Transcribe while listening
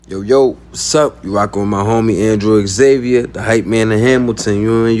Yo, what's up? You rockin' with my homie Andrew Xavier, the hype man in Hamilton.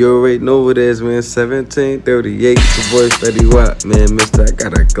 You already know what it is, man. 1738, your boy Fetty Wap, man. Mister, I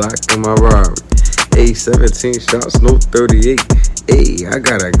got a Glock in my Rari. Hey, 17 shots, no 38. Hey, I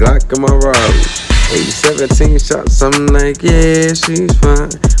got a Glock in my Rari. Hey, 17 shots, I'm like, yeah, she's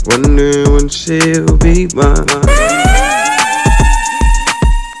fine. Wondering when she'll be mine.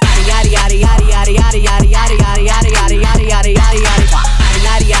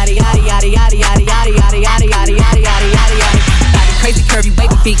 Crazy curvy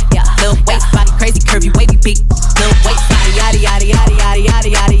wavy feet, yeah. Little waist body, crazy curvy wavy feet. Little waist body, yada yada yada yada yada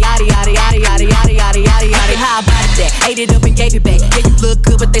yada yada yada yada yada yada yada yada yada. How about that? Ate it up and gave it back. Yeah, you look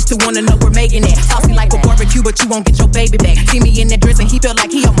good, but they still wanna know we're making it. Saucy like a barbecue, but you won't get your baby back. See me in that dress and he felt like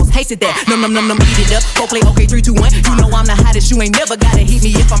he almost tasted that. Num, eat it up. Go play, okay, 3, 2, 1. You know I'm the hottest. You ain't never gotta heat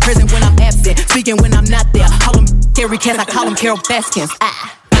me if I'm present when I'm absent. Speaking when I'm not there. Call him Carrie Cass, I call him Carol Baskins.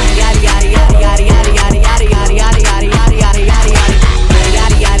 Ah. Yada yada yada yada yada yada yada yada yada yada yada yada yada yada.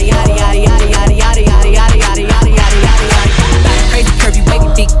 Crazy curvy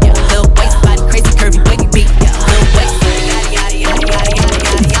wavy feet, yeah. Little waist body, crazy curvy wavy feet, yeah. Little waist body, yada yada yada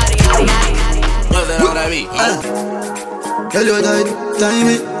yada yada yada yada. Girl, you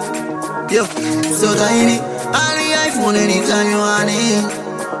tiny, yo, so tiny. On the iPhone anytime you want it.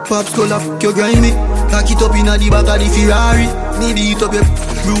 Pops call up, you grind me. Pack it up inna the back of the Ferrari. Need to eat up your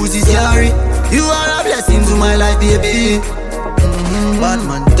bruises, Yari. You are a blessing to my life, baby. Bad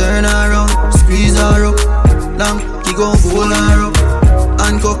man, turn around, squeeze her up. Long, he gon' hold her up.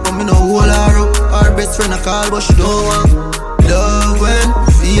 Handcuff, but me no hold her up. Our best friend a call, but she don't want. Love when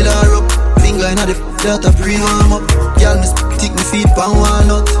you feel her up. Finger inna the that a pre-warm up. Girl, me stick me feet pan one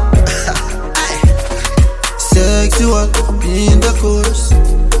nut. Sexual intercourse.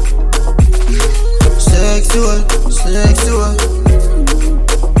 Sexual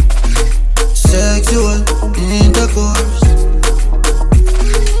intercourse.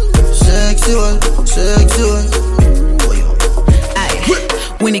 Sexual.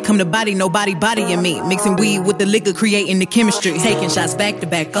 When it come to body, nobody bodying me. Mixing weed with the liquor, creating the chemistry. Taking shots back to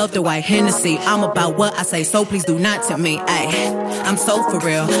back of the white Hennessy. I'm about what I say, so please do not tempt me. I'm so for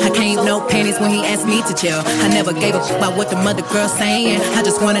real. I can't no panties when he asked me to chill. I never gave a f*** about what the mother girl's saying. I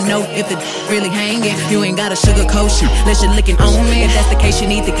just wanna know if the really hanging. You ain't got a sugarcoat shit, unless you're licking on me. If that's the case, you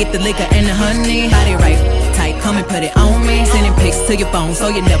need to get the liquor and the honey. Body right, tight, come and put it on me. Sending pics to your phone, so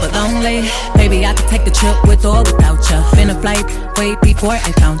you're never lonely. Baby, I could take the trip with or without ya. Been a flight way before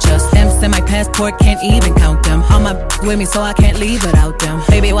I found ya. Stamps in my passport, can't even count them. All my with me, so I can't leave without them.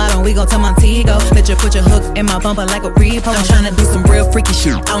 Baby, why don't we go to Montego? Let you put your hook in my bumper like a repo. I'm tryna do some real freaky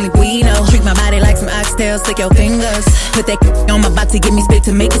shit, only we know. Treat my body like some oxtails, stick your fingers. Put that on my body, give me spit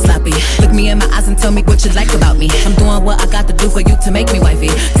to make it sloppy. Look me in my eyes and tell me what you like about me. I'm doing what I got to do for you to make me wifey.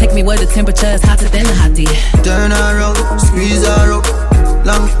 Take me where the temperature is hotter than the hottie. Turn her up, squeeze her up.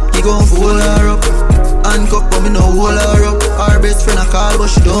 Long, he gon' fold her up. Handcuff, but me no hold her up. Our best friend a call, but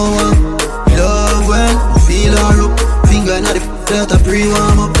she don't want. Love when you feel her up. Finger inna the that a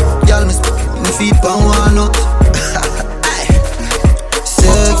pre-warm up. Y'all me feet pan one nut.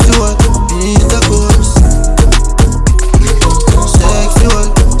 Sexual intercourse. Sexual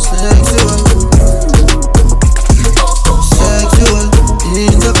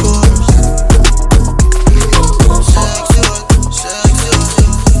intercourse.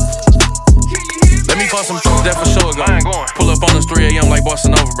 Let me find some that for sure go. Pull up on us 3 a.m. like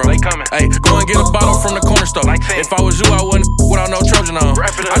Boston over, bro. Hey, go and get a bottle from the corner store. If I was you, I wouldn't without no Trojan on.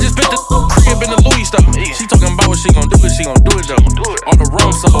 I just bit the crib in the Louis store. She talking about what she gon' do it, she gon' do it though. All the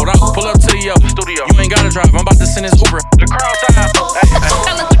room sold out. Pull up to the studio. You ain't gotta drive, I'm about to send this Uber. The crowd side.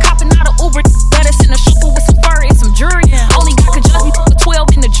 Selling the cop and not an Uber. Let us in a shopper with some fur and some jury. Only God could judge me for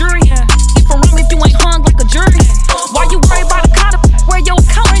 12 in the jury. Get from room if you ain't hung like a jury. Why you worry about a car? Where your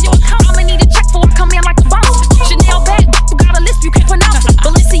account? I'ma need a check for I come in like a boss. Chanel bag, you got a list you can't pronounce.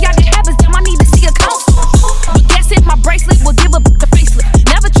 Balenciaga habits, damn, I need to see a counsel. But guess if my bracelet will give up the facelift.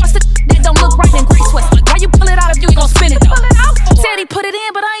 Never trust it that don't look right in gray sweat. Like, why you pull it out if you ain't gon' spin it though? Said he put it in,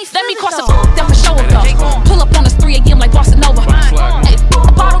 but I ain't. Let me cross a down for show though. Pull up on us 3 a.m. like Boston Nova. Hey,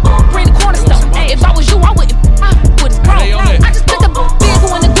 a bottle, bring the cornerstone. Hey, if I was you, I wouldn't with his bro. I just took a big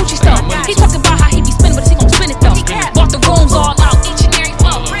one in the Gucci store. He talking about how he be spinning, but he gon' spin it though. Bought the rooms all out, each and every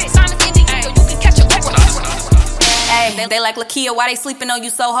floor. Simon Indy, so you can catch a pepper. Hey, they like Lakia, why they sleeping on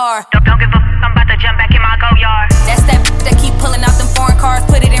you so hard? Don't give a f***, I'm about to jump back in my go yard. That's that keep pulling out them foreign cars,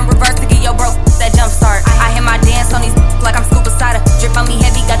 put it in reverse to get your broke that jump start. I hit my dance on these like I'm scuba cider. Drip on me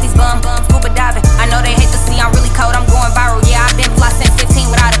heavy, got these bums scuba diving. I know they hate to see I'm really cold, I'm going viral. Yeah, I've been fly since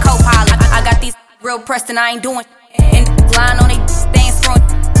 15 without a co-pilot. I got these real pressed and I ain't doing. And lying on they ain't screwing.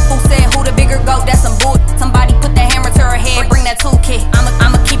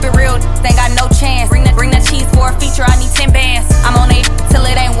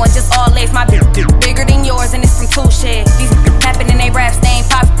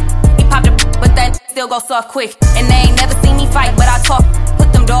 still go soft quick. And they ain't never seen me fight, but I talk.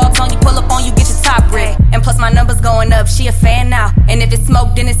 Put them dogs on you, pull up on you, get your top red. And plus my numbers going up, she a fan now. And if it's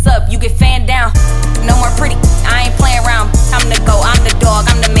smoke, then it's up, you get fanned down. No more pretty, I ain't playing around. I'm the GOAT, I'm the dog,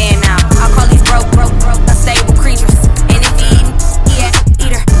 I'm the man now. I'll call these broke, unstable creatures. And if he eatin', he a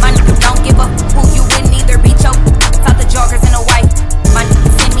eater. My niggas don't give up who you with neither. Beat your top the joggers and a wife. My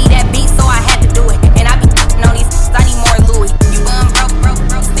niggas sent me that beat, so I had to do it. And I be on these, I need more Louis. You broke,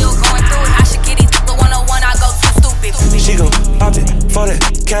 still going through it. I should get these the 101, I go too stupid. She gon' pop it for that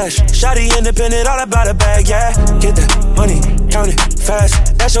cash. Shawty independent, all about a bag, yeah. Get that money, count it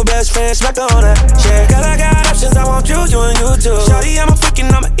fast. That's your best friend, smack her on that, yeah. Girl, I got options, I want you and you too. Shawty, I'm a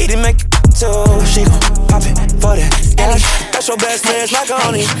freaking, I'ma eat it, make it too. She gon' pop it for that cash. That's your best friend, smack her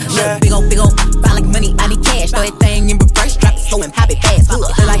on it, yeah. Big ol', file like money, I need cash. Throw that thing in reverse, drop it slow and pop it fast.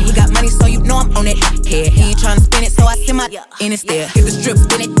 Feel like he got money, so you know I'm on it. Head, he ain't tryna spin it, so I send my in instead. Hit the strip,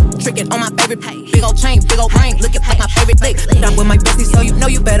 spin it, trick it on my favorite pay. Big ol' chain, big ol' ring, looking like my favorite lick. I'm with my bestie, so you know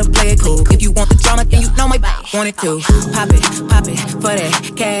you better play it cool. If you want the drama, then you know my want it too. Pop it for that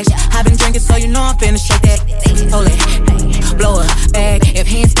cash. I been drinking, so you know I'm finna shake that. Hold it, blow a bag. If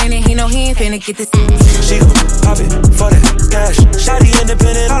he ain't spinning, he know he ain't finna get this. She gon' pop it for that cash. Shawty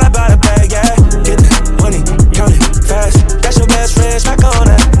independent, all about a bag, yeah. Get that money, count it fast. That's your best friend, smack on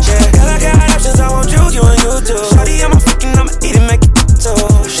that, yeah. Girl, I got options, I want you and you too. Shawty, I'm a freaking, I'ma eat it, make it too.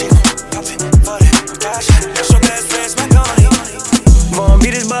 She gon' pop it for that cash. That's your best friend, smack on it. Vaughn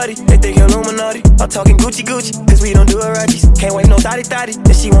beat his body, they think you're Illuminati. I'm talking Gucci, cause we don't do Iraqis. Can't wait no thotty.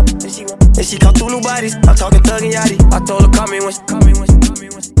 Then she want, then she call Tulu bodies. I'm talking Thug and Yachty. I told her, call me when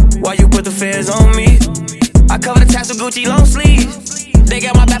why you put the feds on me? I cover the tats with Gucci long sleeves. They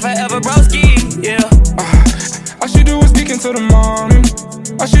got my back forever, broski, yeah. All she do is geek until the morning.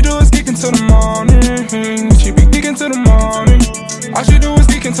 All she do is geek until the morning. She be geek until the morning. All she do is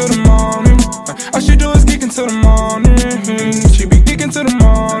geek until the morning. All she do is geek until the morning. She be geek until the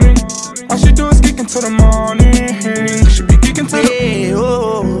morning. All she do is geek until the morning. She be geek until the yeah,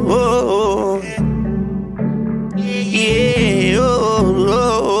 oh, oh, oh. Yeah, oh, oh,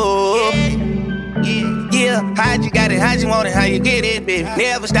 oh. Yeah, how'd you got it, how'd you want it, how you get it, baby.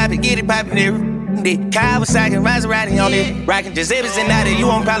 Never stop it, get it poppin' every day. Kawasaki, Maserati on it. Rockin' Giuseppe's and out there, you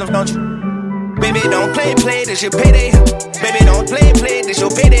want problems, don't you? Baby, don't play, this your payday. Baby, don't play, this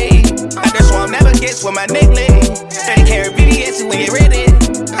your payday. I just want never guess what my neck lay. 30 karat VVS when you're ready.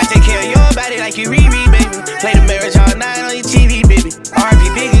 I take care of your body like you Riri, baby. Play the marriage all night on your TV, baby. R.P.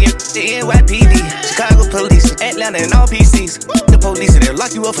 Biggie, the NYPD. Chicago police, Atlanta and all PCs. The police and they'll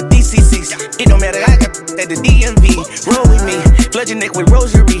lock you up for DCCs. It don't matter, I got at the DMV. Roll with me, flood your neck with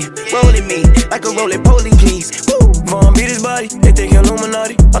rosary. Rolling me like a rolling polling, please. Woo! Vaughn beat his body, they think you're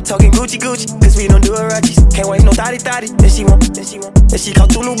Illuminati. I'm talking Gucci, cause we don't do Iraqis. Can't wait no thotty. Then she want, then she call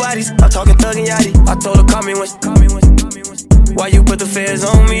Tulu bodies. I'm talking Thug and Yachty. I told her, call me when why you put the feds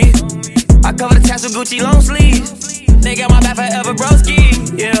on me? I cover the tats with Gucci long sleeves. They got my back forever,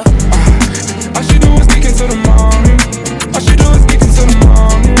 broski, yeah. all she do is geek until the morning. All she do is geek until the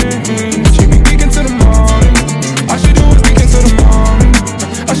morning. She be geek until the morning. All she do is geek until the morning.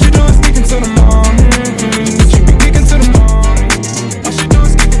 All she do is geek until the morning. She be geek until the morning. All she do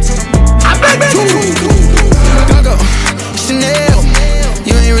is geek until the morning. Coco, Chanel,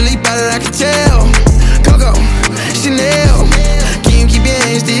 you ain't really bad it, I can tell. Coco, Chanel, can you keep your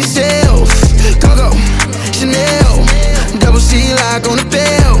hands to yourself? Coco, Chanel, double C lock on the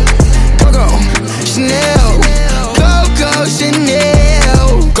bell. Coco, Chanel, Coco,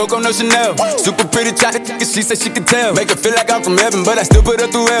 Chanel. Coco no Chanel, super pretty chocolate, she said she could tell. Make her feel like I'm from heaven, but I still put her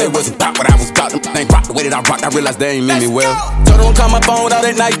through hell. They wasn't thought what I was taught, they ain't rock the way that I rock. I realized they ain't mean me well. Told her don't call my phone all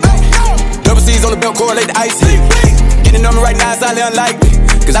that night. Double C's on the belt, correlate the ice. Getting on me right now is highly unlikely,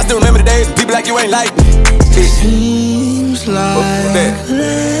 cause I still remember the days when people like you ain't like me. It seems like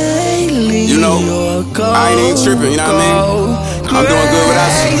lately you know, I ain't even tripping, you know what I mean? I'm doing good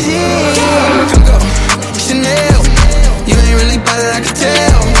without you. Coco, Chanel, you ain't really bad it, I can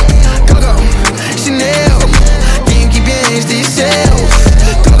tell. Coco, Chanel, can you keep your hands to yourself?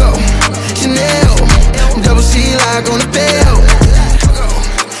 Coco, Chanel, double C lock on the bell. Coco,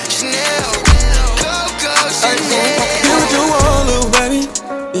 Chanel, Coco, Chanel. Do what you want, little baby.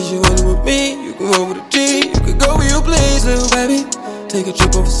 Is you rolling with me? You can roll with a G. You can go where you please, little baby. Take a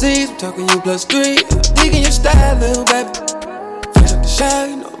trip overseas, I'm talking you +3. I'm digging your style, little baby. Fresh up the shower,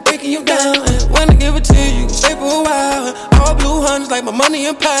 you know I'm breaking you down. And when I give it to you, you can stay for a while. All blue hunters like my money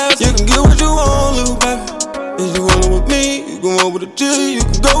in pounds. You can get what you want, little baby. Is you rolling with me? You can roll with a G. You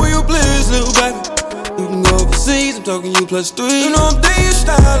can go where you please, little baby. You can go overseas, I'm talking you +3. You know I'm digging your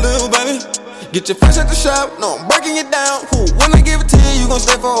style, little baby. Get your fresh at the shop, no I'm breaking it down. When I give it to you, you gon'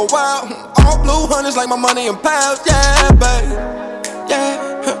 stay for a while. All blue hundreds like my money in pounds. Yeah, babe. Yeah.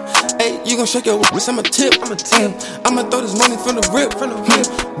 Hey, you gon' shake your wrist, I'ma tip. I'ma throw this money from the rip.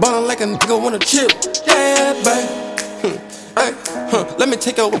 Ballin' like a nigga wanna chip. Yeah, babe. Hey, let me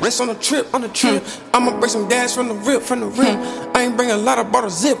take a risk on a trip. I'ma bring some gas from the rip. I ain't bring a lot of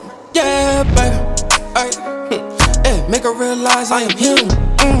bottles zip. Yeah, baby. Ay, hey, make her realize I am him.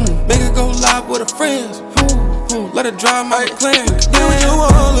 Make her go live with her friends. Let her drive my clan. Do what you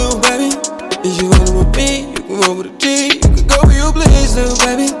want, little baby. If you rollin' with me, you can roll with a G. You can go where you please, little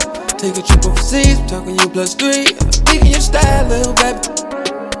baby. Take a trip overseas, I'm talking you +3. I'm digging your style, little baby.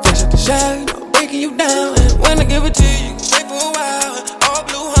 Fresh out the shower, you know, breaking you down. And when I give it to you, you can stay for a while. All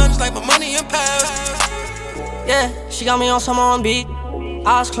blue hundreds like my money in pounds. Yeah, she got me on some on beat.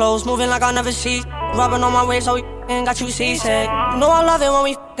 Eyes closed, moving like I never see. Rubbing on my waves, so we ain't got you seasick. You know I love it when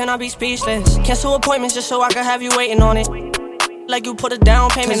we and I be speechless. Cancel appointments just so I can have you waiting on it. Like you put a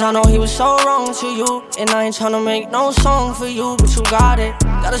down payment. Cause I know he was so wrong to you, and I ain't tryna make no song for you, but you got it.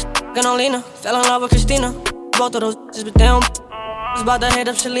 Got us and Olena, fell in love with Christina. Both of those bitches, but damn, was about to hit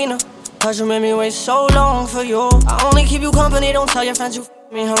up Selena. Cause you made me wait so long for you. I only keep you company, don't tell your friends you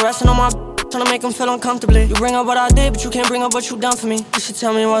me. Harassing on my tryna make them feel uncomfortably. You bring up what I did, but you can't bring up what you done for me. You should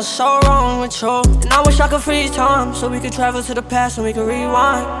tell me what's so wrong with you. And I wish I could freeze time, so we could travel to the past and we could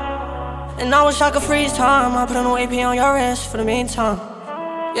rewind. And I wish I could freeze time, I put a new AP on your wrist for the meantime.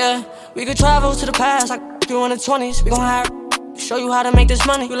 Yeah, we could travel to the past, like you in the 20s. We gon' have show you how to make this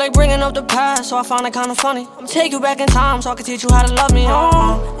money. You like bringing up the past, so I find it kinda funny. I'ma take you back in time, so I can teach you how to love me.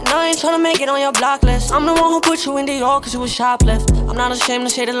 And I ain't tryna make it on your block list. I'm the one who put you in Dior, cause you was shoplift. I'm not ashamed to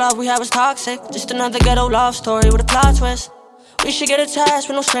say the love we had was toxic. Just another ghetto love story with a plot twist. We should get attached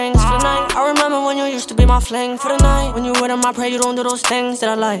with no strings for the night. I remember when you used to be my fling for the night. When you with him, I pray you don't do those things that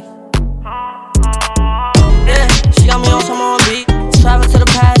I like. Yeah, she got me on some on beat. Travel to the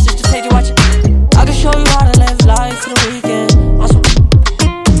past just to take you out your I can show you how to live life for the weekend.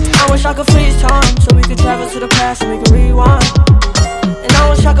 I wish I could freeze time, so we could travel to the past and we could rewind. And I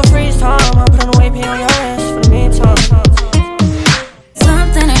wish I could freeze time, I put on a AP on your wrist for the meantime.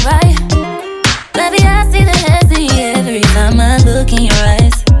 Something ain't right. Baby, I see the hezzy every time I look in your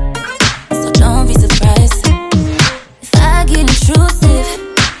eyes. So don't be surprised if I get intrusive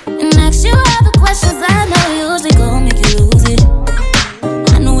and ask you all the questions I know usually gon' make you lose it.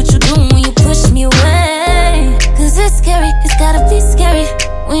 I know what you do when you push me away, cause it's scary, it's gotta be scary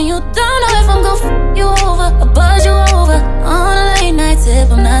when you don't know if I'm gon' f you over or buzz you over on a late night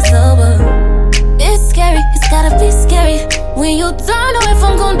tip, I'm not sober. It's scary, it's gotta be scary when you don't know if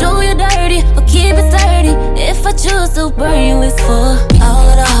I'm gon' do you dirty or keep it sturdy. If I choose to burn you, it's for all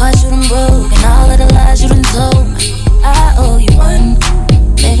of the hearts you done broke and all of the lies you done told. I owe you one,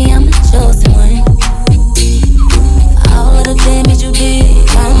 baby, I'm the chosen one. All of the damage you did,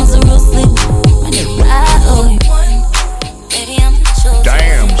 I was a real sleep. I owe you one, baby, I'm the chosen one.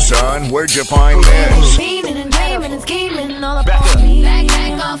 Damn, son, where'd you find this? Dreaming and dreaming and scheming all about me. Back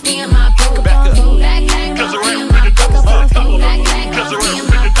off me and my pick up off me. Back off me and my pick up off me.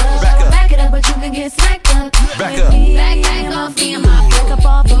 Back it up, but you can get smacked up. Back up. Back off me and my pick up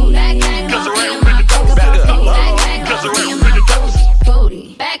off me. Back off me and my pick up off me.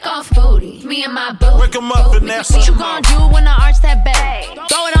 Booty, back off booty. Me and my booty. Wake 'em up and that's What you gon' do when I arch that back?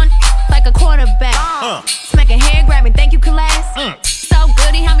 Throw it on like a quarterback. Smacking hair, grabbing, thank you, class. So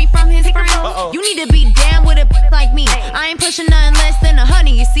good, he helped me from his friend. You need to be down with a like me. I ain't pushing nothing less than a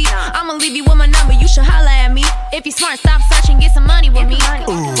honey, you see. I'ma leave you with my number, you should holla at me. If you smart, stop searching, get some money with me.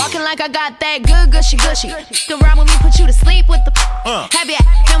 Walking like I got that good gushy gushy. Around with me, put you to sleep with the have you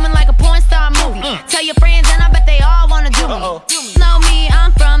filming like a porn star movie. Tell your friends and I bet they all wanna do me. Know me,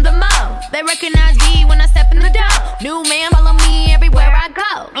 I'm from the mall. They recognize me when I step in the door. New man follow me everywhere I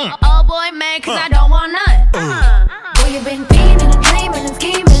go. Oh boy, mad cause I don't want none. Boy, you been dreaming and dreaming and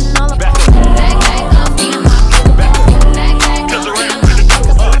scheming all about me. Back off me and my pick up off me. Back off me and my pick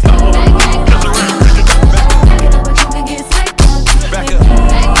up off me. Back it up, but you can get smacked up. Back off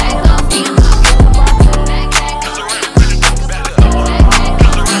me and my pick up off me.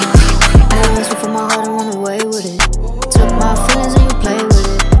 I asked you for my heart and run away with it. Took my feelings and you play with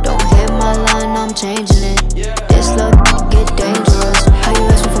it. Don't hit my line, I'm changing it. This love get dangerous. How you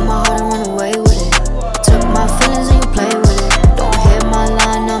ask me for my heart and run away with it? Took my feelings and you play with it. Don't hit my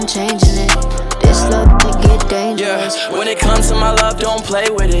line, I'm changing it. This love get dangerous. Yeah, when it comes to my love, don't play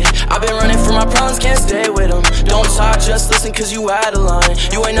with it. I've been running from my problems, can't stay with them. Don't talk, just listen cause you out of line.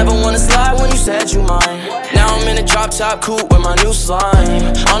 You ain't never wanna slide when you said you mine. Now I'm in a the drop top coupe with my new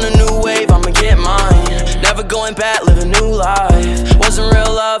slime. On a new wave, I'ma get mine. Never going back, live a new life. Wasn't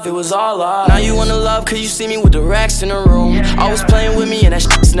real love, it was all lies. Now you wanna love cause you see me with the racks in the room. Always playing with me and that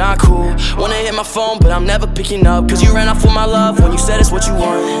shit's not cool. Wanna hit my phone but I'm never picking up, cause you ran off with my love when you said it's what you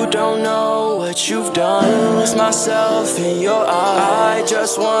want. You don't know what you've done. It's myself in your eye. I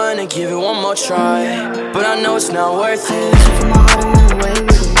just wanna give it one more try, but I know it's not worth it. From my heart and run away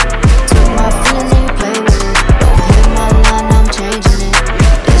with it. Took my feelings and you play with it. Don't hit my line, I'm changing it.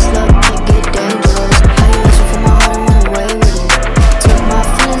 This love might get dangerous. How you listen from my heart and run away with it. Took my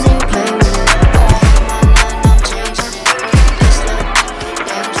feelings and you play with it. Don't hit my line, I'm changing it. This love might get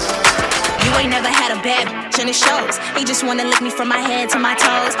dangerous. You ain't never had a bad bitch and it shows. He just wanna lick me from my head to my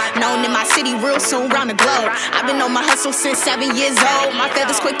toes. Known in my city real soon round the globe. I've been on my hustle since 7 years old. My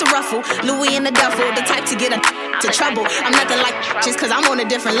feathers quick to ruffle. Louis in the duffel, the type to get to trouble. I'm nothing like just cause I'm on a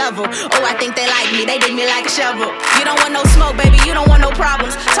different level. Oh, I think they like me, they dig me like a shovel. You don't want no smoke, baby, you don't want no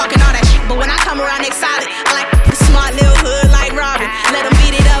problems. Talking all that shit, but when I come around excited, I like the smart little hood like Robin. Let him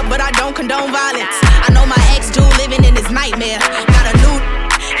beat it up, but I don't condone violence. I know my ex dude living in his nightmare. Got a new,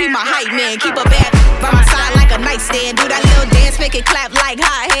 he my hype man. Keep a bad by my side like a nightstand. Do that little dance, make it clap like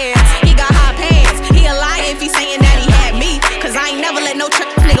hot hair. He got hot pants, he a liar if he saying that he had me. Cause I ain't never let no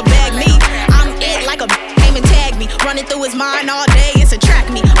nigga bag me. I'm it like a came and tag me. Running through his mind all day, it's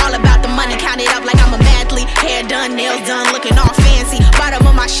attract me. All about the money, count it up like I'm a mathlete. Hair done, nails done, looking all fancy. Bottom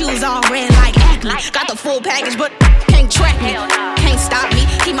of my shoes all ran like Acne. Got the full package, but can't track me. Can't stop me,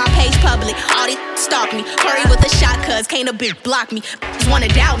 keep my page public. All these stalk me. Hurry with the shot, cause can't a bitch block me. Just wanna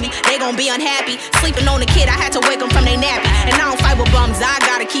doubt me, they gon' be unhappy. Sleeping on the kid, I had to wake them from they nappy. And I don't fight with bums, I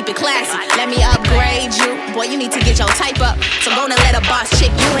gotta keep it classy. Let me upgrade you, boy, you need to get your type up. So gonna let a boss chick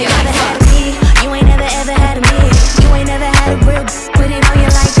you ain't never had me. You ain't never ever had a me. You ain't never had a real put it on you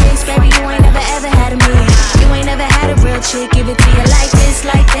like this, baby. You ain't never ever had a me. You ain't never had a real chick, give it to you like this,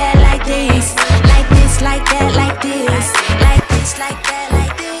 like that, like this, like this, like that, like this, like this, like that,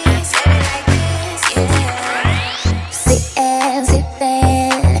 like this, baby, like this, yeah. Sit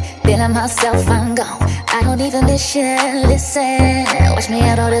there, feeling myself, I'm gone. I don't even miss you, listen. Watch me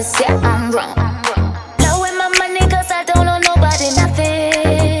out all this, yeah, I'm wrong. Blowing my money cause I don't owe nobody nothing.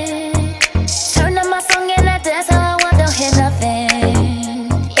 Turn up my song and I dance how I want, don't hear nothing.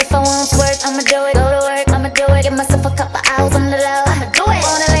 If I want to work, I'ma do it. Go to work, I'ma do it. Give myself a couple hours on the low, I'ma do it.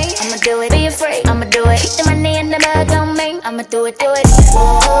 Wanna leave, I'ma do it. Be afraid, I'ma do it. Keep the money in the bag on me, I'ma do it, do it.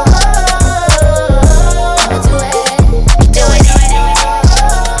 Oh, I'ma do it, do it.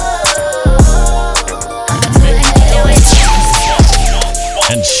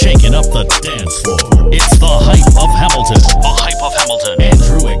 And shaking up the dance floor. It's the hype of Hamilton. The hype of Hamilton.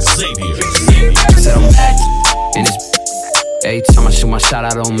 Andrew Xavier. Said I'm back in this. Every time I shoot my shot, I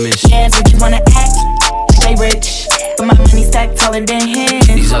don't miss. Yeah, bitches wanna act, they rich, but my money stacked taller than his.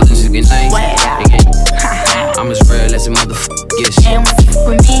 These others is getting lame. I'm as real as a motherfucker gets. And once you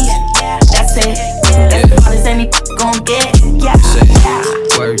fuck with me, that's it. That's all as any gon' get. Yeah. Say,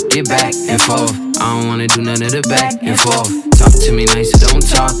 work, get back and forth. I don't wanna do none of the back and forth. Talk to me nice, don't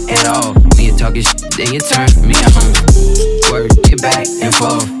talk at all. When you talking shit, then you turn me on. Work, get back and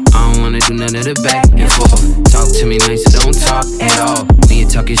forth. I don't wanna do none of the back and forth. Talk to me nice, don't talk at all. When you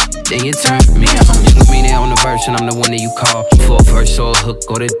talking shit, then you turn me on. You look me there on the verse and I'm the one that you call. Full verse or a hook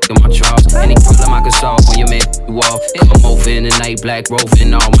or the dick in my drawers. Any problem I can solve when you man you off. Come over in the night, black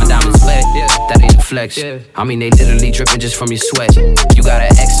roving, all my diamonds wet. That ain't a flex. I mean they literally dripping just from your sweat. You got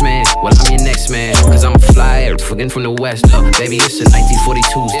an X-Man, well I'm your next man. Cause I'm a flyer, fucking from the west. Baby it's a 1940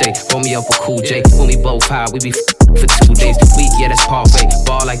 Tuesday. Roll me up a Cool J. When we both high, we be for 2 days. We, yeah that's parfait.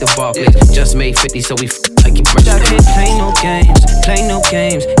 Ball like the Barclays. Just made 50 so we like you birthday. I can't play no games, play no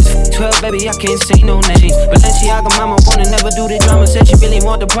games. It's 12 baby, I can't say no names. Balenciaga mama wanna never do the drama. Said she really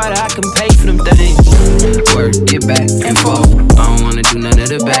want the Prada, I can pay for them things. Work, get back and forth. I don't wanna do none of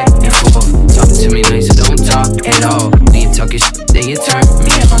the back and forth. Talk to me nice, don't talk at all. When you talking shit, then you turn me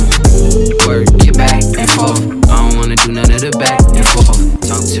on. Work, get back and forth. I don't wanna do none of the back and forth.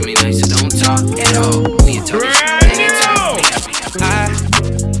 Talk to me nice, don't talk at all. When you talking shit, then you turn me on. I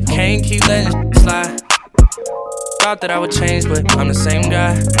can't keep letting slide. Thought that I would change, but I'm the same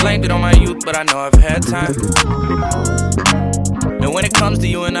guy. Blamed it on my youth, but I know I've had time. And when it comes to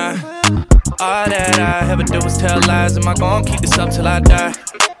you and I, all that I ever do is tell lies. Am I gon' keep this up till I die?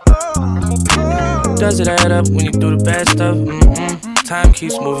 Does it add up when you do the bad stuff? Time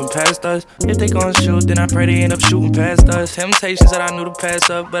keeps moving past us. If they gon' shoot, then I pray they end up shooting past us. Temptations that I knew to pass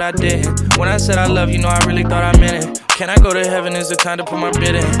up, but I didn't. When I said I love you, know I really thought I meant it. Can I go to heaven? Is the time to put my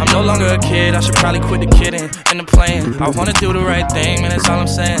bid in? I'm no longer a kid, I should probably quit the kidding and the playing. I wanna do the right thing, man, that's all I'm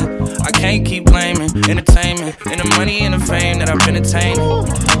saying. I can't keep blaming entertainment, and the money and the fame that I've been attaining.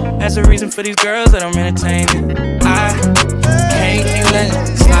 That's the reason for these girls that I'm entertaining. I can't keep letting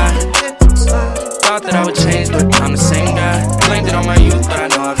it slide. Thought that I would change, but I'm the same guy. Blamed it on my youth, but I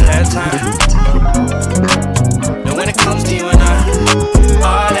know I've had time. And when it comes to you and I,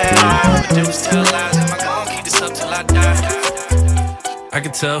 all that I would do is tell lies. Am I gon' keep this up till I die? I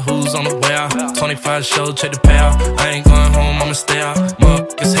can tell who's on the way out. 25 shows, check the payout. I ain't going home, I'ma stay out.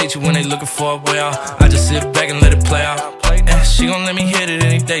 Motherfuckers hate you when they looking for a way out. I just sit back and let it play out. Yeah, she gon' let me hit it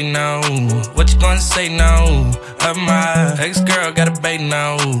any day now. What you gonna say now? Of my ex-girl got a baby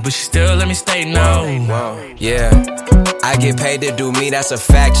now, but she still let me stay now. Yeah, I get paid to do me, that's a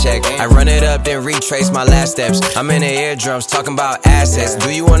fact check. I run it up, then retrace my last steps. I'm in the eardrums, talking about assets.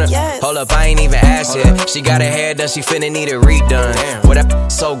 Do you wanna, hold up, I ain't even asked yet. She got her hair done, she finna need it redone. What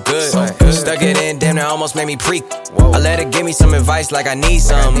that so good, stuck it in, damn, that almost made me preak. I let her give me some advice like I need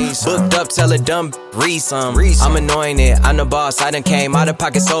some. Booked up, tell her dumb, read some. I'm annoying it, I'm the boss, I done came out of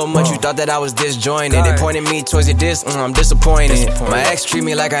pocket so much. You thought that I was disjointed. They pointed me towards your diss, I'm disappointed. My ex treat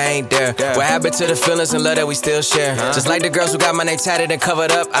me like I ain't there. What happened to the feelings and love that we still share? Just like the girls who got my name tatted and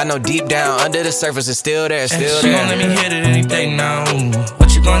covered up, I know deep down, under the surface it's still there, still there. She gon' let me hit it any day now.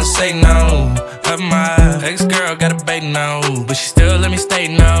 What you gonna say now? Of my ex-girl got a baby now, but she still let me stay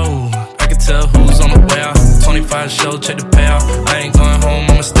now. I can tell who's on the way out. 25 show, check the payout. I ain't going home,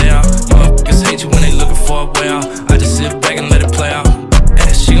 I'ma stay out. Motherfuckers hate you when they looking for a way out. I just sit back and let it play out.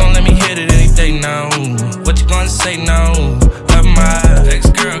 Yeah, she gon' let me hit it any day now. What you gonna say now? Of my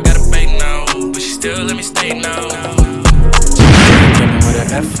ex-girl got a baby now, but she still let me stay now.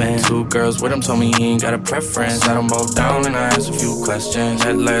 With an FN. Two girls with him told me he ain't got a preference. Had them both down and I asked a few questions.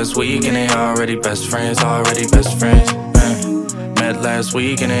 Met last week and they already best friends. Already best friends. Met last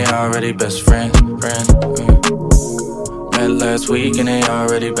week and they already best friends. Met last week and they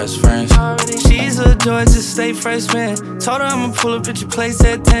already best friends. She's a Georgia State freshman. Told her I'ma pull up at your place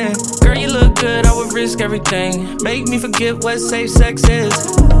at 10. Girl, you look good, I would risk everything. Make me forget what safe sex is.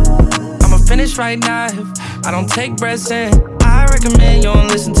 I'ma finish right now if I don't take breaths in. I recommend you don't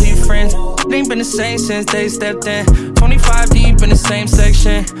listen to your friends. It ain't been the same since they stepped in. 25 deep in the same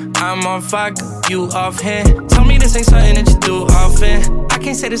section. I'm on fire, you off hand. Tell me this ain't something that you do often. I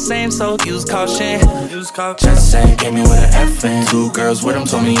can't say the same, so use caution. Just saying, came in with an FN. Two girls with him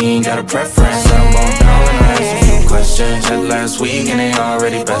told me he ain't got a preference. I'm on down and I asked a few questions. Met last week and they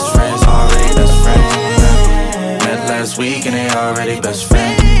already best friends. Already best friends. Met last week and they already best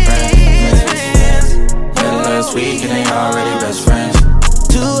friends. Last week and they already best friends.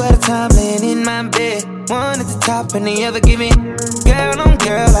 Two at a time laying in my bed. One at the top and the other giving. Girl on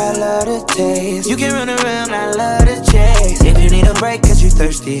girl, I love the taste. You can run around, I love the chase. If you need a break cause you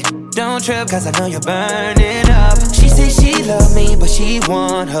thirsty, don't trip cause I know you're burning up. She said she love me but she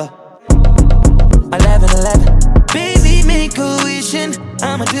want her 11-11. Baby make a wish and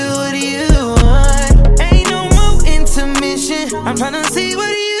I'ma do what you want. Ain't no more intermission, I'm tryna see what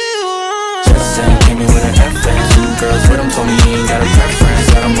you want. Just saying, came in with an FN. Two girls with him told me he ain't got a preference.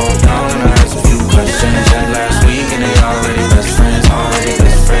 Had them both down and I asked a few questions. Met last week and they already best friends. Already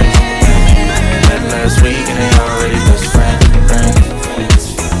best friends. Met last week and they already best friends.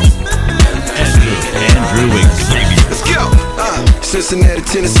 Andrew Xavier. Let's go. Cincinnati,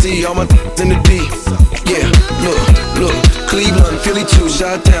 Tennessee, all my in the D. Yeah, look, Cleveland, Philly too,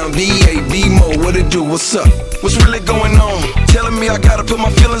 Chi-Town, VA, B-Mo, what it do, what's up? What's really going on? Telling me I gotta put my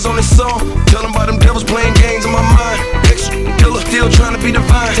feelings on this song. Tell them about them devils playing games in my mind. Extra killer, still trying to be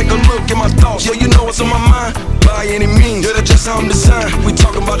divine. Take a look at my thoughts, yeah, you know what's on my mind. By any means, yeah, that's just how I'm designed. We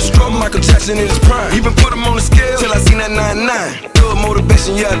talking about the struggle, Michael Jackson in his prime. Even put him on the scale, till I seen that 9-9. Good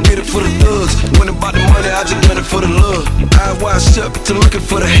motivation, yeah, I did it for the thugs. Wasn't about the money, I just done it for the love. Eyes wide shut, to looking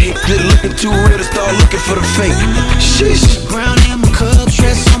for the hate. Just looking too real to start looking for the fake. Sheesh. Brown in my cup,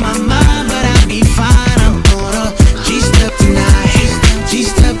 stress on my mind, but I'll be fine. I'm gonna G-step tonight,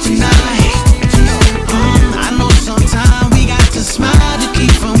 G-step tonight. I know sometimes we got to smile to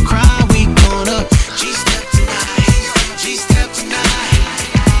keep from crying. We gonna G-step tonight, G-step tonight.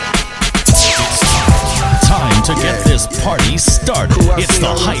 Time to get this party started. It's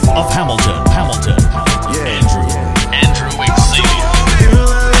the hype of Hamilton. Andrew Xavier. Girl,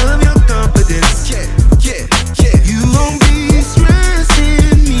 I love your confidence. Yeah. You won't be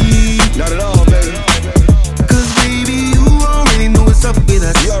stressing me. Not at all, baby.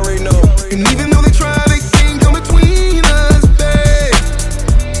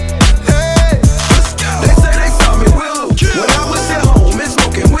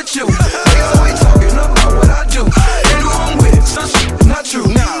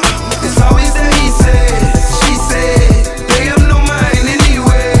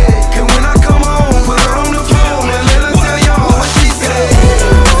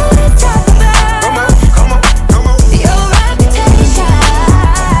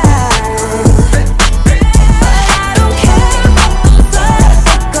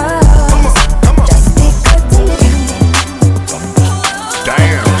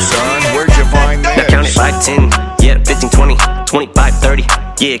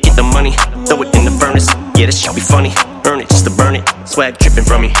 Yeah, get the money, throw it in the furnace. Yeah, this shit be funny. Earn it just to burn it. Swag dripping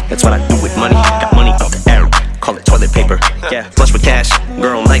from me. That's what I do with money. Got money up the air. Call it toilet paper. Yeah, flush with cash.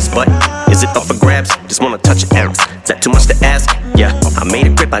 Girl, nice, but is it up for grabs? Just wanna touch your arrows. Is that too much to ask? Yeah, I made a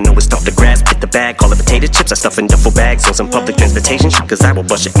grip. I know it's tough to grasp. Hit the bag, call it potato chips. I stuff in duffel bags on some public transportation shit. Cause I will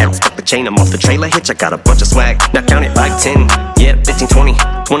bust your arrows. Fuck the chain, I'm off the trailer hitch. I got a bunch of swag. Now count it like 10. Yeah, 15, 20,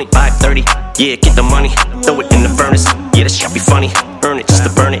 25, 30. Yeah, get the money, throw it in the furnace. Yeah, this shit be funny. Earn it just to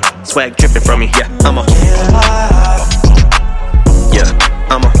burn it. Swag dripping from me. Yeah, I'm a. Yeah,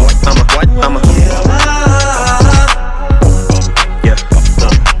 I'm a.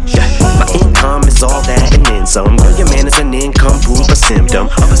 My income is all that and then some. Girl, your man is an income proof, a symptom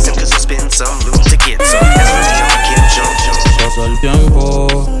of a sim, cause you spend some loot to get some. Pasa el tiempo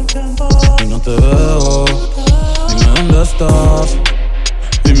y no te veo. Dime dónde estás.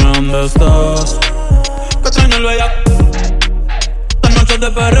 Dime dónde estás. Que extraño el bellaco. Las noches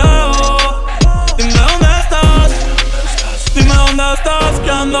de perreo. Dime dónde estás. Dime dónde estás.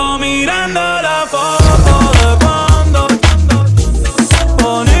 Que ando mirando la foto de cuando.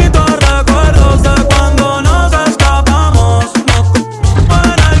 Bonitos recuerdos de cuando nos escapamos. No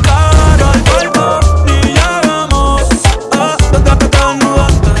en el carro, el cuerpo, ni llegamos. Desde que te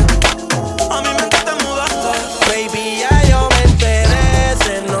mudaste, a mi mente te mudaste. Baby, ya yo me enteré.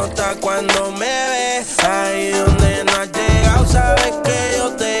 Se nota cuando me ves. Ahí donde no has llegado, sabes que yo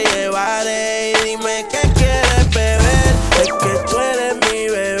te llevaré. Y dime qué quieres beber. Es que tú eres mi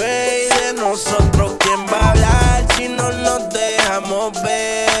bebé. Y de nosotros, ¿quién va a hablar si no nos dejamos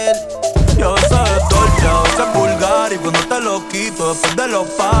ver? Yo sé de torpe, a veces vulgar. Y cuando te lo quito, después de los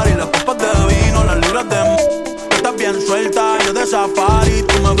paris, las copas de vino, las libras de tú estás bien suelta, yo de safari.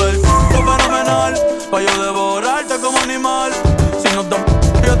 Tú me ves fenomenal, pa' yo devorarte como animal. Si nos damos,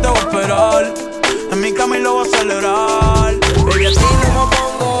 yo te voy a esperar. En mi cama y lo voy a celebrar. Baby, a ti no me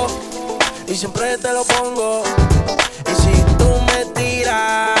pongo, y siempre te lo pongo. Y si tú me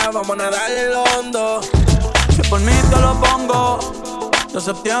tiras, vamos a nadar en lo hondo. Si por mí te lo pongo, de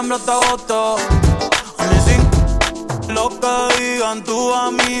septiembre hasta agosto. A mí sin lo que digan tu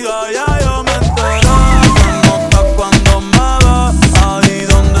amiga, ya yo me enteré. Se nota cuando me ves, ahí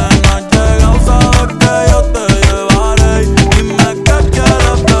donde no has llegado, sabes que yo te llevaré. Dime qué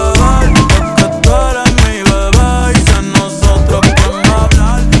quieres beber, es que tú eres mi bebé. Y de nosotros quién va a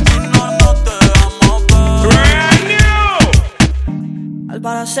hablar, si no nos dejamos ver. Al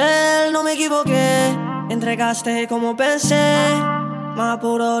parecer no me equivoqué, entregaste como pensé, más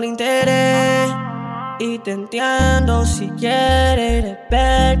puro el interés. Y te entiendo si quieres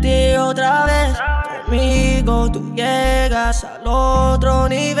verte otra vez. Conmigo tú llegas al otro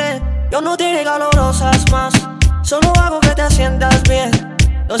nivel. Yo no te regalo rosas más, solo hago que te sientas bien.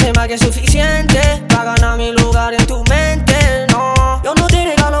 No sé más que es suficiente para ganar mi lugar en tu mente. No, yo no te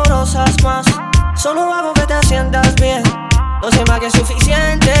regalo rosas más, solo hago que te sientas bien. No sé más que es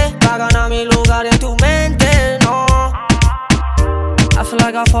suficiente para ganar mi lugar en tu mente. No, I feel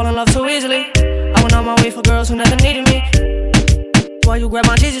like I fall in love too easily. I went on my way for girls who never needed me. Why you grab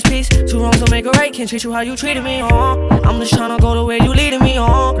my Jesus piece? Two wrongs don't make a right. Can't treat you how you treated me, I'm just tryna go the way you leading me,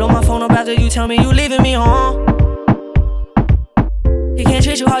 Blow my phone up after you tell me you leaving me, He can't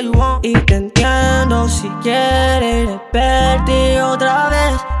treat you how you want. Y te entiendo si quieres verte otra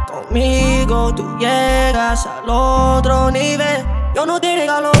vez. Conmigo tú llegas al otro nivel. Yo no te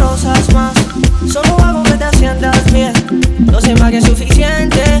regalo rosas más, solo hago que te sientas bien. No sé más que es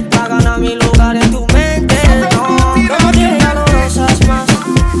suficiente para ganar mi lugar en tu mente. No, yo no te regalo rosas más,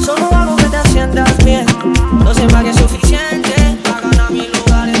 solo hago que te sientas bien. No sé más que es suficiente para ganar mi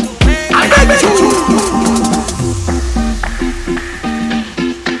lugar en tu mente.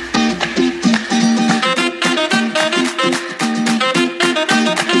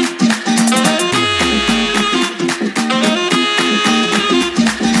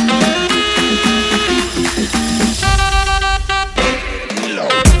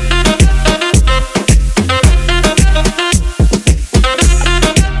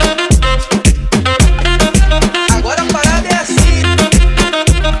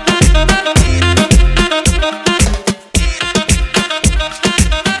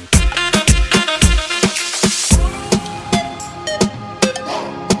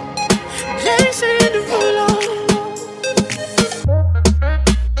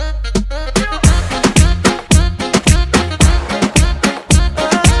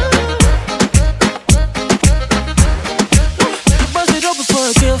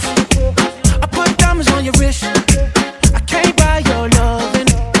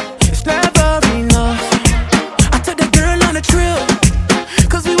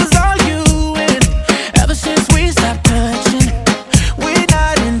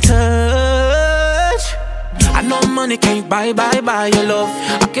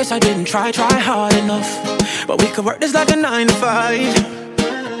 enough. I guess I didn't try hard enough. But we could work this like a 9 to 5.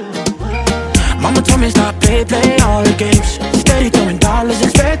 Mama told me stop, play all the games. Steady throwing dollars,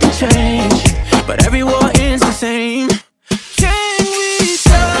 expecting change. But every war ends the same. Can we just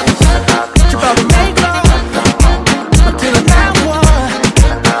about to make love until the night war?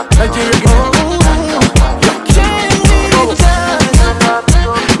 Like you go. Can we just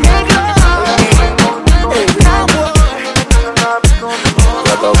make love? Hey, now what?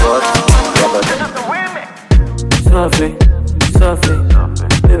 Softly, softly,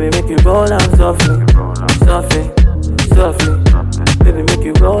 baby, make you roll out softly, softly, softly, baby, make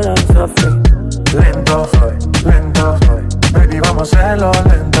you roll out softly. Lento soy, baby, vamos a hacerlo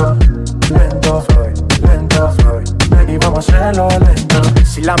lento. Lento soy, baby, vamos a hacerlo lento.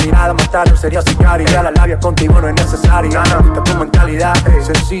 Si la mirada mataron sería sicaria. La labia contigo no es necesaria. Me gusta tu mentalidad,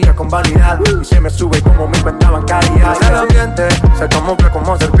 sencilla con vanidad. Y se me sube como mi cuenta bancaria. El ambiente se camufla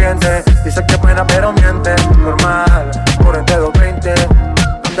como serpiente. Dice que es buena pero miente. Normal, por entre 220.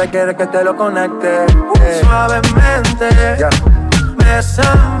 ¿Dónde quieres que te lo conecte? Suavemente,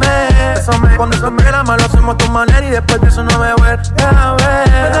 bésame. Cuando se me la mano hacemos a tu manera. Y después de eso no me vuelve a ver.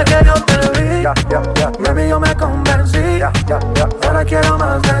 Desde que yo te vi, baby, yo me convencí. Ahora quiero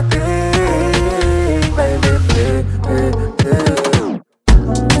más de ti, baby, please.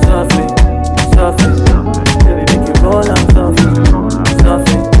 Softly, softly, baby, make you roll out softly,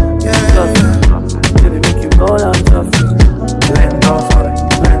 softly, softly, baby, make you roll out softly. Lento soy,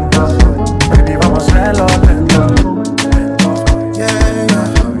 baby, vamos a hacerlo lento.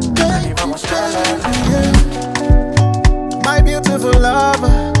 Baby, vamos a hacerlo lento. My beautiful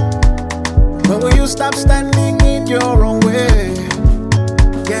lover, when will you stop standing in your own way?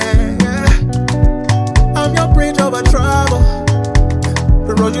 I'm your bridge over trouble.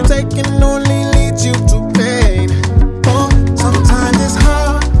 The road you take can only lead you to pain. Oh, sometimes it's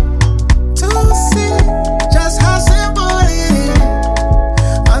hard to see just how simple it is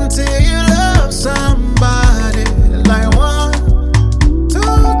until you love somebody like 1, 2,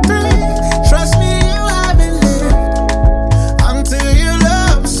 3. Trust me, you haven't lived until you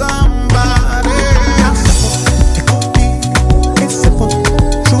love somebody. It could be, it's simple,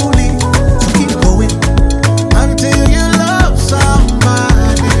 truly. So keep going until you love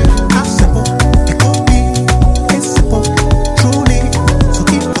somebody. How simple it could be, it's simple, truly. So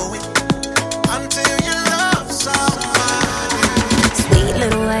keep going until you love somebody. Sweet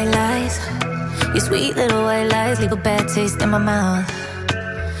little white lies, your sweet little white lies leave a bad taste in my mouth.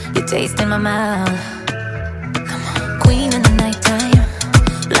 Your taste in my mouth. Come on, queen in the nighttime,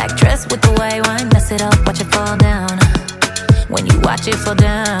 black dress with the white wine, mess it up, watch it fall down. When you watch it fall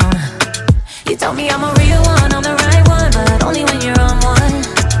down, you told me I'm a real one, I'm the right one, but only when you're on one.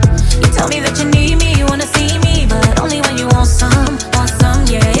 You tell me that you need me, you wanna see me, but only when you want some,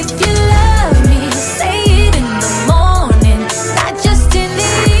 yeah. If you love me, say it in the morning, not just in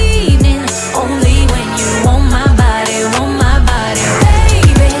the evening. Only when you want my body,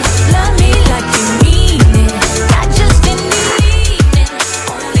 baby. Love me like you mean it, not just in the evening.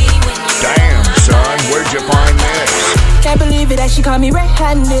 Only when you. Damn, son, where'd you find this? Can't believe it that she caught me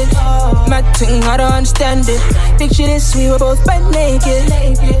red-handed. My thing, I don't understand it. Picture this, we were both butt naked.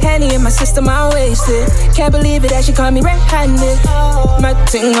 Henny in my system, I wasted. Can't believe it that she caught me red-handed. My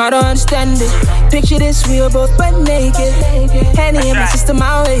thing, I don't understand it. Picture this, we were both butt naked. Henny in my system,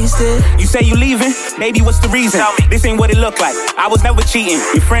 I wasted. You say you leaving? Baby, what's the reason? This ain't what it look like. I was never cheating.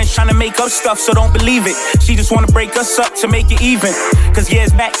 Your friends trying to make up stuff, so don't believe it. She just wanna break us up to make it even. Cause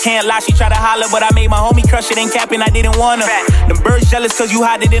years back, can't lie, she tried to holler, but I made my homie crush it. Ain't capping, I didn't wanna. Them birds jealous cause you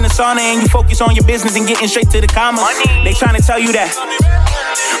hide it in the sauna and you focus on your business and getting straight to the commas. They trying to tell you that,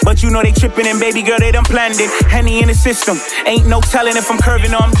 but you know they tripping and baby girl, they done planned it. Henny in the system, ain't no telling if I'm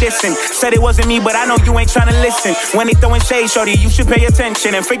curving or I'm dissing. Said it wasn't me, but I know you ain't trying to listen. When they throwing shade, shorty, you should pay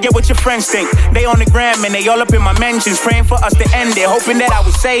attention and forget what your friends think. They on the gram and they all up in my mentions, praying for us to end it, hoping that I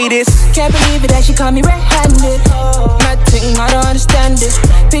would say this. Can't believe it that she caught me red-handed. Nothing, I don't understand it.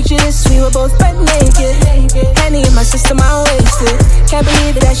 Picture this, we were both butt naked. Henny in my system, I wasted. Can't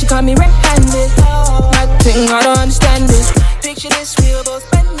believe it that she caught me red-handed. Nothing, I don't understand it. Picture this, we were both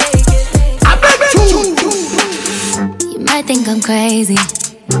butt naked. You might think I'm crazy,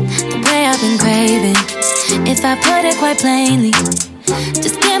 the way I've been craving. If I put it quite plainly,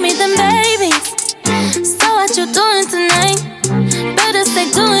 just give me them babies. So what you doing tonight? Better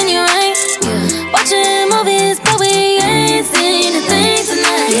stay doing you right. Watching movies, but we ain't seen a thing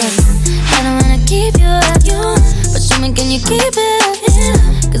tonight. I don't wanna keep you up, but show me, can you keep it up?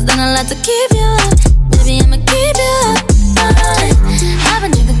 Cause then I'll have to keep you up. Baby, I'ma keep you up. I've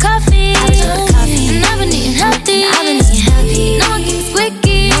been drinking coffee, and I've been eating healthy. No one keeps squeaking.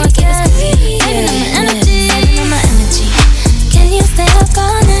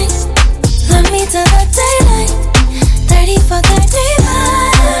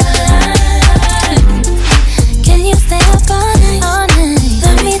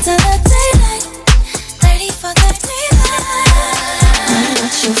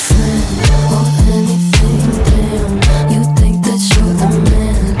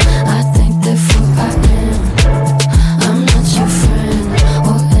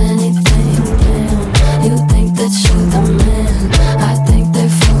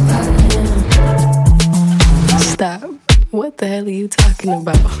 talking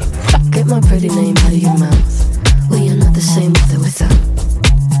about? Get my pretty name out of your mouth. Well, you're not the same with or without.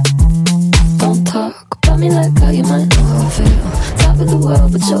 Don't talk about me like how you might know how I feel. Top of the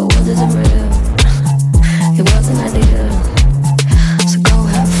world, but your world isn't real. It was an idea, so go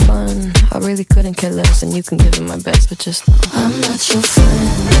have fun. I really couldn't care less, and you can give it my best, but just know I'm not your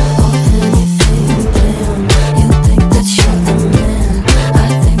friend or anything. Damn, you think that you're the man. I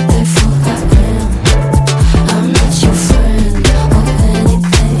think therefore I am. I'm not your friend or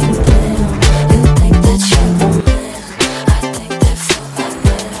anything. Damn, you think that you're the man. I think therefore I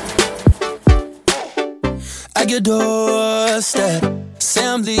am. At your doorstep, say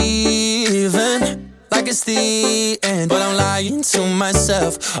I'm leaving. Like it's the end, but I'm lying to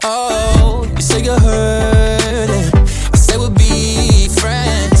myself. Oh, you say you're hurting, I say we'll be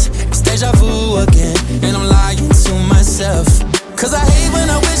friends. It's deja vu again, and I'm lying to myself. Cause I hate when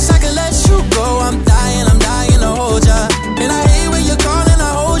I wish I could let you go. I'm dying to hold ya. And I hate when you're gone and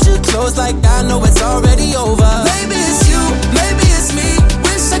I hold you close like I know it's already over. Maybe it's you, maybe it's me.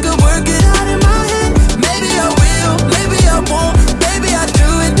 Wish I could work it out in my head. Maybe I will, maybe I won't. Maybe I do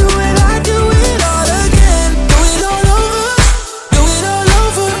it, I do it all again. Do it all over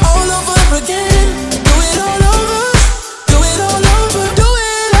again. Do it all over, do it all over, do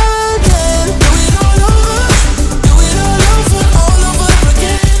it again. Do it all over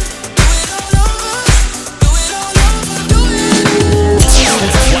again. Do it all over, do it all over, do it.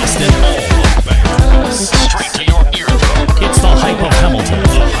 Blasted all bangers straight to your eardrum. It's the hype of Hamilton.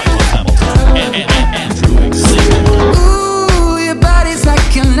 And Andrew Xavier. Ooh, your body's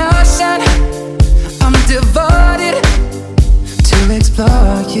like an ocean. I'm devoted to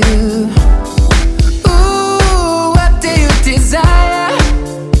explore you. Ooh, what do you desire?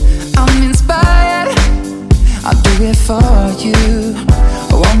 I'm inspired. I'll do it for you.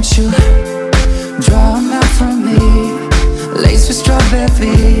 Won't you draw 'em out from me? Lace with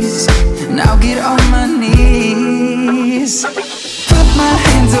strawberries. Now get on my knees. Put my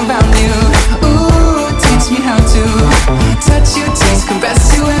hands around you. Ooh, teach me how to touch you, taste, caress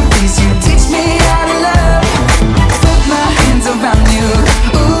you, and please you. Teach me how to love. Put my hands around you.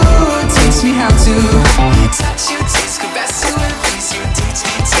 Ooh, teach me how to touch you, taste, caress you, and please you. Teach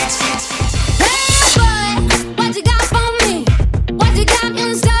me, teach me. Hey boy, what you got for me? What you got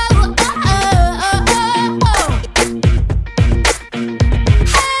in store?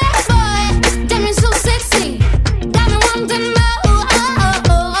 Hey boy, damn you're so sexy. Got me wanting more.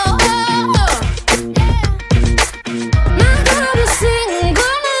 My girl be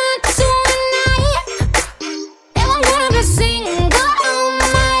single night tonight. And I wanna be single all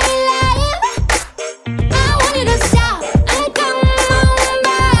my life. I want you to stop and come on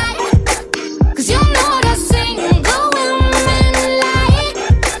back. 'Cause you know that single women like.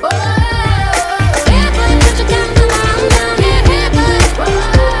 Oh, hey boy, put your hands around me. Hey boy,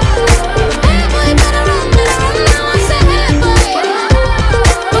 hey boy, better run now. I say hey boy,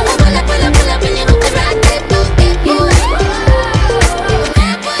 but we pull up and you hook it right there, do it, boy.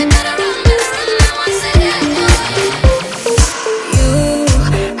 Hey boy, better run now. I say hey boy. You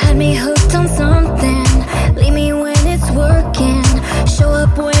had me hooked on something. Leave me when it's working. Show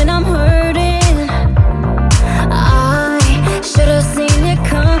up when I'm hurting. I should've seen it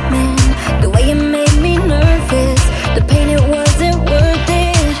coming. The way you made me nervous. The pain, it wasn't worth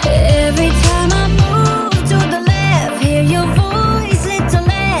it. Every time I move to the left, hear your voice little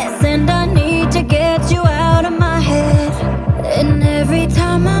less. And I need to get you out of my head. And every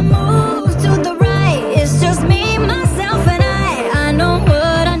time I move to the right, it's just me, myself, and I know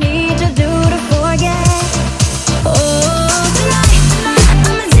what I need to do to forget. Oh, tonight,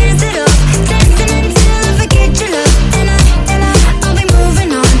 I'ma dance it up, dancing until I forget your love. And I'll be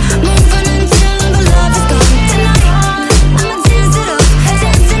moving on, moving until all the love is gone. Tonight, I'ma dance it up,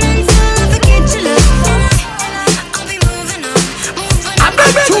 dancing until I forget your love. And I'll be moving on, moving on.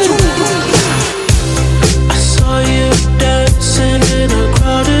 I saw you dancing in a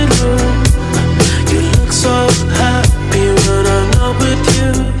crowded room. You look so happy when I'm not with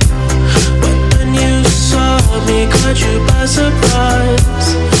you. But when you saw me, caught you by surprise.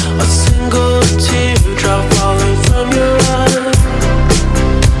 A single teardrop falling from your eye.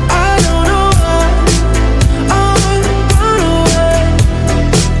 I don't know why I wanna run away.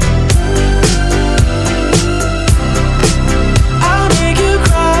 I'll make you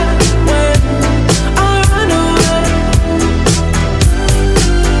cry.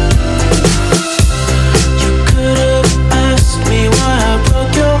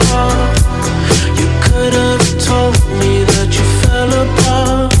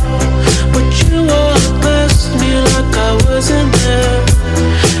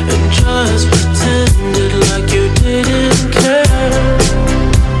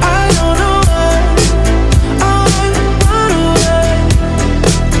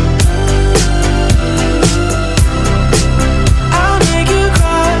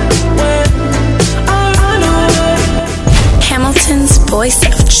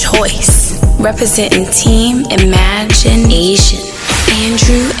 Representing Team Imagination,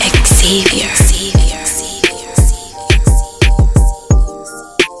 Andrew Xavier.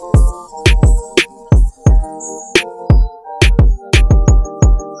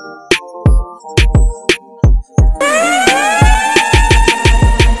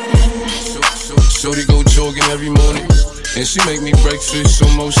 Shorty go jogging every morning, and she make me breakfast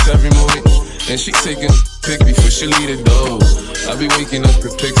almost every morning. And she taking a pic before she leave the door. I be waking up her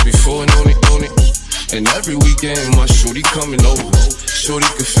pics before knowing it. And every weekend my shorty coming over. Shorty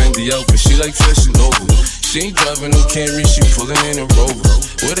can Fendi out, but she like flashing over. She ain't driving no Camry, she pulling in a Rover.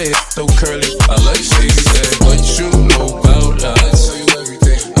 With her hair so curly, I like shady that. What you know about us? Tell you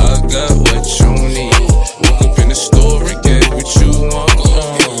everything. I got what you need. Walk up in the store and get what you want.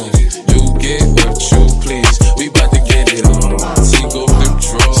 You get what you please. We bout to get it on. Take off them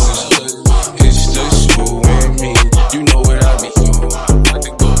drawers. It's just you and me. You know what I mean. About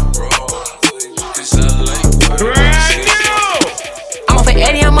to go wrong. Cause I like what I'm off at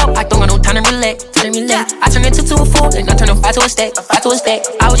 80, I'm up. I don't got no time to relax. I turn it to a fool, and I turn a 5 to a stack.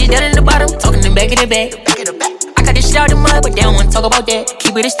 I was just down in the bottom, talking the back of the bag. I got this shit out the mud, but they don't wanna talk about that.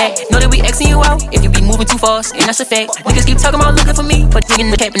 Keep it a stack. Know that we Xing you out if you be moving too fast, and that's a fact. Niggas keep talking about looking for me, but digging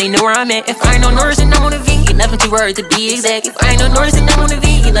the cap and they know where I'm at. If I ain't no Norris, then I'm on a V. 11 2 words to be exact. If I ain't no Norris, then I'm on a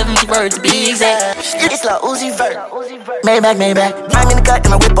V. 11 2 words to be exact. It's like Uzi Vert. Maybach. I'm in the cut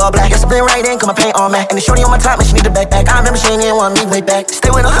and my whip all black. Yes, I been right in, cause my paint on Mac. And the shorty on my top, man, she need a backpack. I remember she ain't want me way back. Stay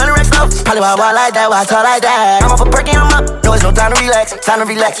with 100 racks up. Probably why I walk like that, why I talk like that. I'm off a perk and I'm up. No, it's no time to relax.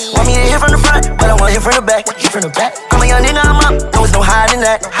 Want me to hit from the front, but I wanna hit from the back. I'm a young nigga, I'm up. No, it's no hiding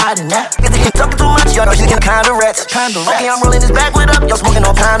that. Get the kid talking too much, y'all know she's getting kinda rats. Okay, I'm rolling this back with up. Yo, smoking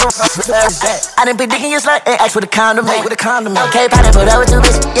on pound of I didn't be digging your slut and ask with a condom. Okay, pattern, put up with 2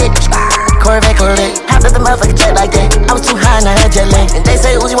 bitches. Yeah. Corvette. Half of the motherfucker jet like that. I was too high and I had jet lag. And they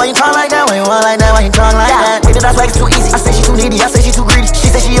say, Uzi, why you talk like that? Why you walk like that? Why you talk like that? Wait, that I swag is too easy. I say she too needy. I say she too greedy. She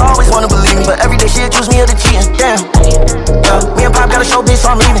say she always wanna believe me, but every day she accuse me of the cheating. Damn. Yo, me and Pop got a show, bitch,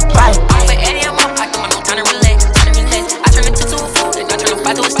 so I'm leaving. Bye. But Eddie, I'm up. I don't got no time to relax. I turn it to a fool, and I turn a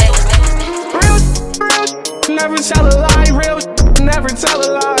 5 to a stack. Real, never tell a lie. Real, never tell a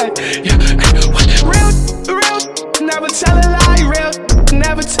lie. Yeah. Real, never tell a lie. Real,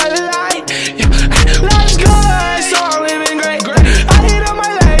 never tell a lie. Yeah. Life's good, so I'm living great. I hit on my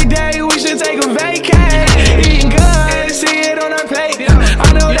leg day, we should take a vacay. Eating good, see it on our plate.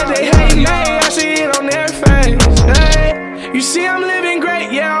 I know that they hate me, I see it on their face. Hey, you see I'm living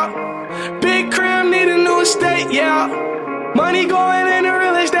great, yeah. Big crib, need a new estate, yeah. Money going into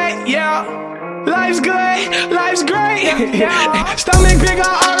real estate, yeah. Life's good, life's great, yeah. Stomach big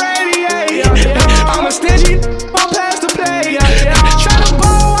already, yeah. I'm a stingy, I'll pass the play, yeah. Try to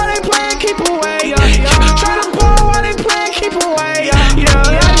ball while they playing, keep away, yeah. Try to ball while they playing, keep away, yeah.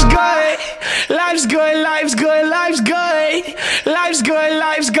 Life's good, life's good, life's good, life's good. Life's good,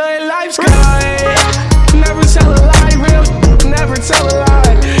 life's good, life's good. Never tell a lie, real, never tell a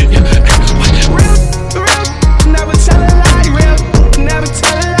lie. Real, never tell a lie, real, never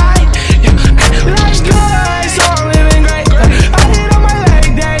tell a lie. Life's good, so I'm living great. I hit on my leg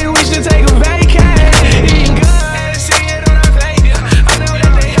day, we should take a vacay. Eating good, see it on our plate. I know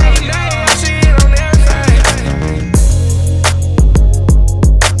that they hate me, I see it on their face.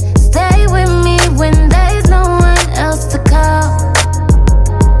 Stay with me when there's no one else to call.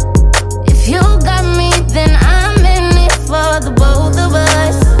 If you got me, then I'm in it for the both of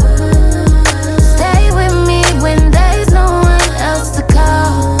us. Stay with me when there's no one else to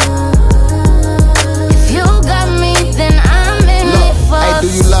call. If you got me, then I'm in it for. Hey, do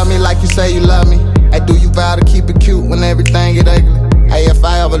you love me like you say you love me? Hey, do you vow to keep it cute when everything get ugly? Hey, if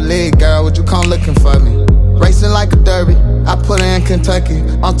I ever leave, girl, would you come looking for me? Racing like a derby, I put her in Kentucky.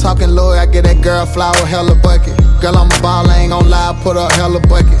 I'm talking Lloyd, I get that girl flower, hella bucket. Girl, I'm a ball, I ain't gon' lie, I put up hella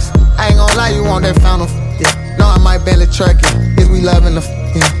buckets. I ain't gon' lie, you want that fountain, yeah. No, I might Bentley truck it. Is we loving the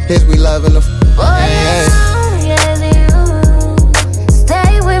yeah. Is we loving the hey.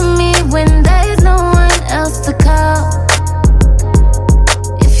 Stay with me when there's no one else to call.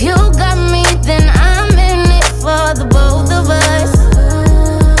 If you got me, then I'm in it for the both of us.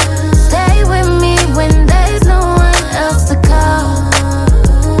 Stay with me when there's no one else to call.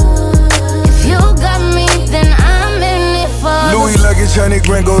 If you got me, then I'm in it for Louis luggage, honey,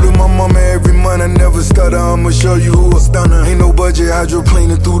 gringo to my mama every month, I never stutter. I'ma show you who a stunner. Ain't no budget,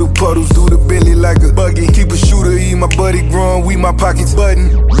 hydroplaning through the puddles, through the Bentley like a buggy. Keep a shooter, eat my buddy growing, we my pockets button.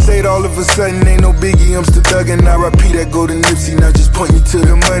 Say it all of a sudden, ain't no biggie, I'm still thuggin'. I repeat that golden Nipsey, now just point you to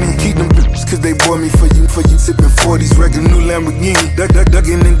the money. Keep them bitches, cause they bought me for you sippin' 40s, wreckin' new Lamborghini.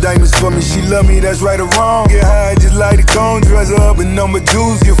 Duckin' in diamonds for me, she love me, that's right or wrong. Get high, just light a cone, dress her up in number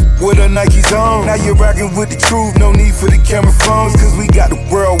jewels, get with her Nikes on. Now you're rockin' with the truth, no need for the camera phones, cause we got the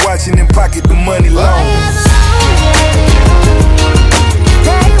world watching and pocket the money long.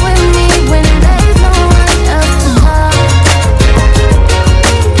 Stay with me when there's no one else to love.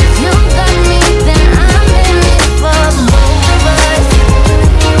 If you got me, then I'm in it for both of us.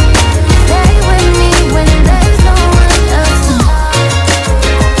 Stay with me when there's no one else to love.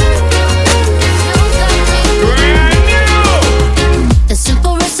 A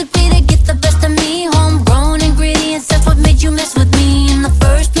simple recipe to get the best of me. Homegrown ingredients, that's what made you mess with me in the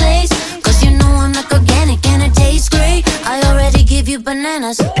first place. Cause you know I'm like organic and it tastes great. I already give you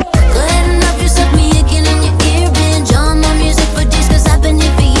bananas. Go ahead and help yourself me again in your ear. Binge on my music for days, cause I've been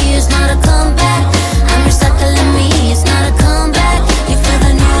here for years. Not a comeback, I'm recycling me. It's not a comeback, you feel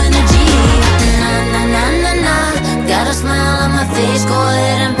the new energy. Nah, nah, nah, nah, nah. Got a smile on my face, go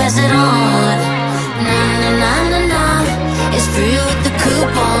ahead and pass it on. Nah, nah, nah, nah, nah. It's free with the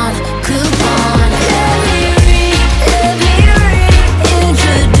coupon. Let me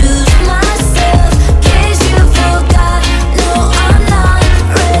reintroduce myself. Case you forgot, no I'm not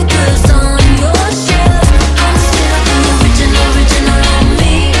records on your shelf. I'm still the original on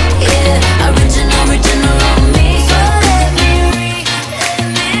me. Yeah, original on me. So let me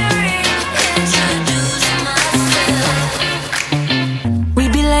reintroduce myself.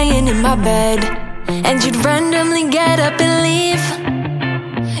 We'd be laying in my bed, and you'd randomly get up and leave.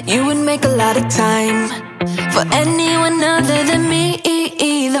 You would make a lot of time for anyone other than me.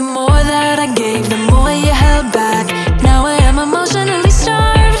 The more that I gave, the more you held back. Now I am emotionally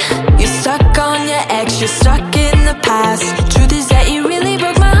starved. You're stuck on your ex, you're stuck in the past. Truth is that you really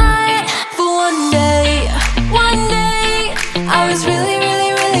broke my heart. For one day, I was really,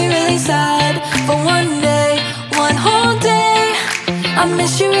 really, really, really sad. For one day, one whole day, I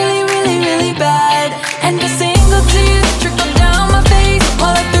miss you really, really, really bad. And a single tear trickled down my face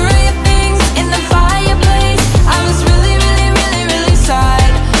while I threw your things in the fireplace. I was really, really, really, really sad.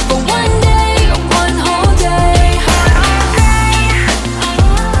 For one day, one whole day.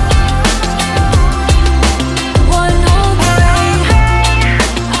 One whole day.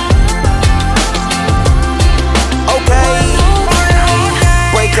 Okay.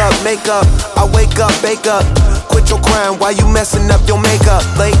 Break up, make up, I wake up, bake up. Quit your crime while you messing up your makeup.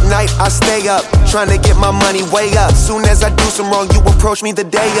 Late night, I stay up, trying to get my money way up. Soon as I do some wrong, you approach me the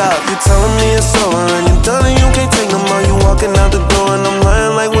day up. You telling me it's over and you telling you can't take no more. You walking out the door and I'm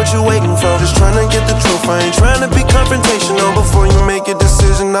lying like what you waiting for. Just trying to get the truth, I ain't trying to be confrontational. Before you make a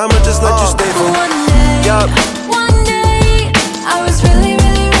decision, I'ma just let you stay for one day, one day, I was really,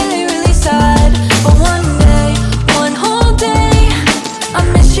 really, really, really sad. For one day, one whole day, I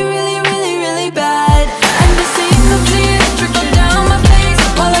miss you really, really, really bad. And a single tear trickled down my face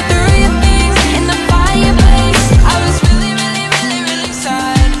while I threw your things in the fireplace. I was really, really, really, really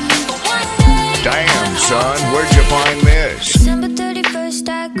sad. For one day. Damn, son, where'd you find this? December 31st,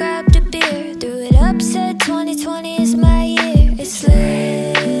 I grabbed a beer, threw it up, said 2020 is my year. It's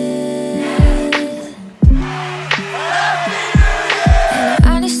lit. And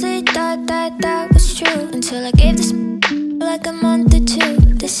I honestly thought that that was true until I gave this like a month or two.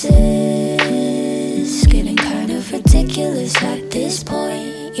 This is getting kind of ridiculous at this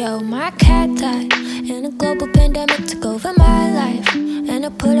point. Yo, my cat died, and a global pandemic took over my life. And I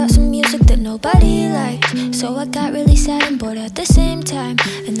put out some music that nobody liked, so I got really sad and bored at the same time.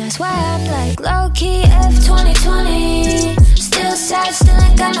 And that's why I'm like low-key F 2020. Still sad, still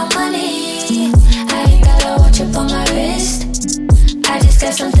ain't got no money. I ain't got a watch up on my wrist, I just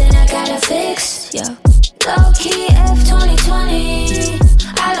got something I gotta fix. Yo, low-key F 2020.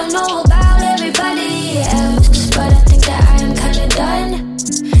 I don't know about everybody else, but I think that I am kinda done.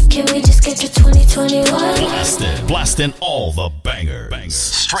 Can we just get to 2021? Blasting all the bangers.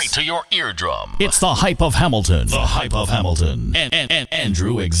 Straight to your eardrum. It's the hype of Hamilton. The hype of Hamilton. And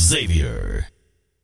Andrew Xavier.